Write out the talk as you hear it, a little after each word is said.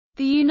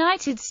The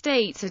United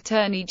States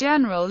Attorney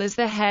General is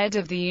the head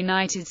of the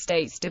United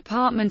States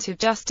Department of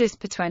Justice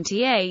per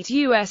 28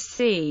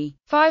 U.S.C.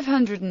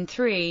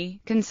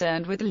 503,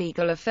 concerned with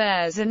legal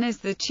affairs, and is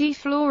the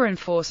chief law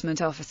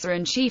enforcement officer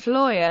and chief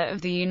lawyer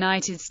of the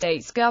United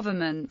States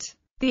government.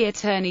 The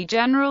Attorney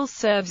General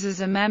serves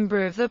as a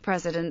member of the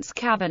President's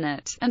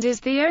Cabinet, and is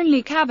the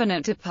only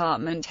Cabinet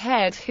department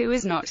head who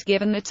is not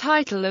given the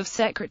title of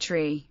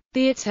Secretary.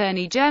 The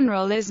Attorney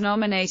General is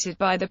nominated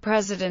by the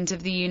President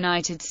of the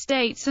United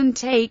States and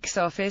takes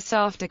office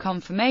after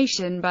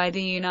confirmation by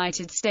the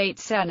United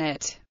States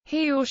Senate.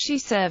 He or she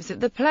serves at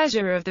the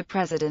pleasure of the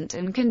President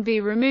and can be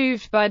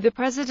removed by the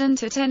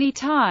President at any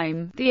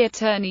time. The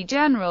Attorney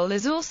General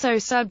is also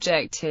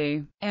subject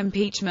to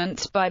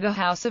impeachment by the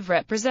House of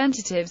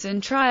Representatives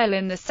and trial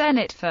in the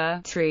Senate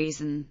for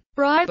treason,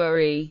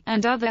 bribery,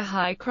 and other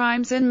high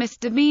crimes and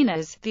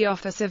misdemeanors. The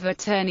office of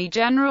Attorney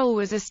General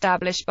was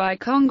established by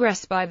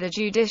Congress by the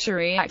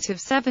Judiciary Act of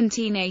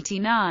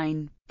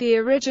 1789. The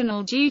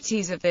original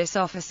duties of this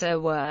officer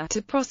were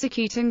to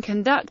prosecute and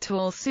conduct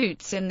all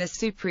suits in the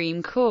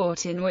Supreme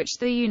Court in which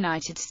the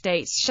United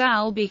States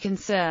shall be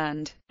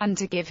concerned, and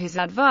to give his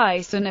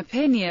advice and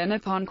opinion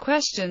upon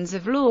questions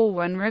of law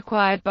when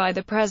required by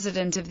the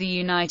President of the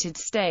United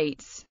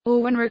States,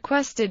 or when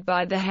requested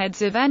by the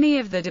heads of any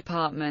of the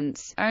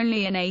departments.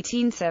 Only in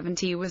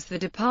 1870 was the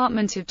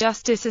Department of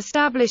Justice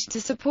established to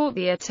support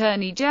the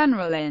Attorney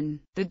General in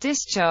the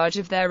discharge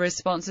of their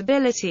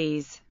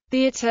responsibilities.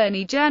 The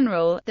Attorney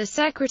General, the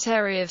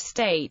Secretary of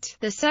State,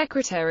 the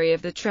Secretary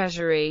of the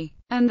Treasury,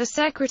 and the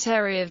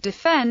Secretary of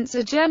Defense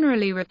are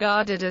generally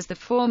regarded as the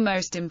four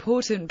most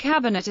important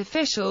cabinet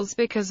officials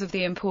because of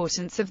the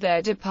importance of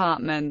their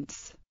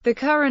departments. The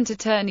current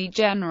Attorney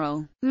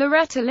General,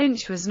 Loretta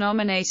Lynch, was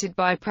nominated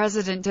by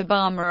President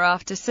Obama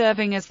after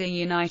serving as the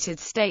United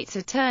States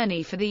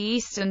Attorney for the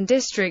Eastern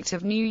District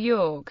of New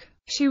York.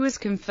 She was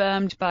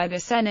confirmed by the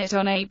Senate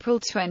on April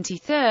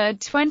 23,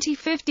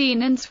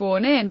 2015 and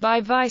sworn in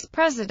by Vice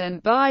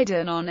President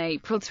Biden on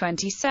April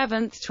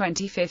 27,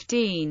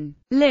 2015.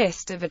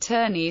 List of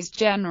Attorneys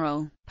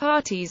General.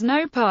 Parties: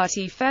 No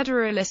party.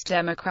 Federalist,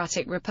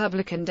 Democratic,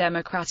 Republican,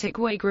 Democratic,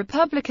 Whig,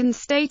 Republican.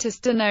 Status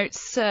denotes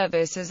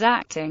service as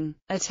acting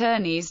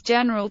Attorneys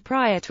General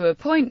prior to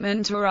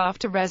appointment or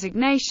after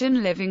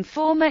resignation. Living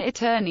former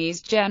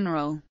Attorneys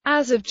General.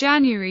 As of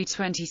January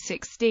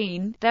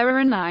 2016, there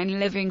are 9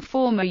 living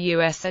former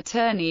U.S.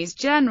 Attorneys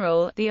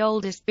General, the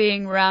oldest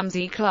being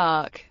Ramsey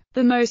Clark.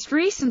 The most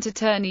recent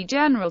Attorney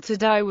General to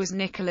die was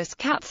Nicholas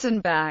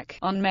Katzenbach,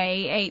 on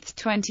May 8,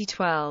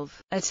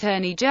 2012.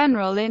 Attorney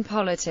General in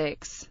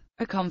politics.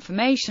 A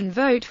confirmation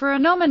vote for a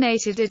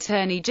nominated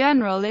Attorney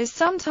General is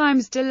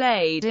sometimes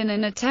delayed in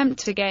an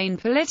attempt to gain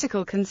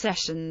political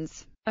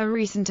concessions. A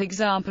recent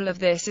example of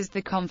this is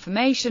the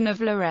confirmation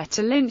of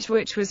Loretta Lynch,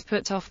 which was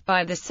put off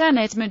by the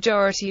Senate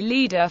Majority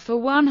Leader for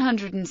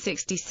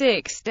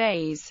 166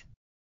 days.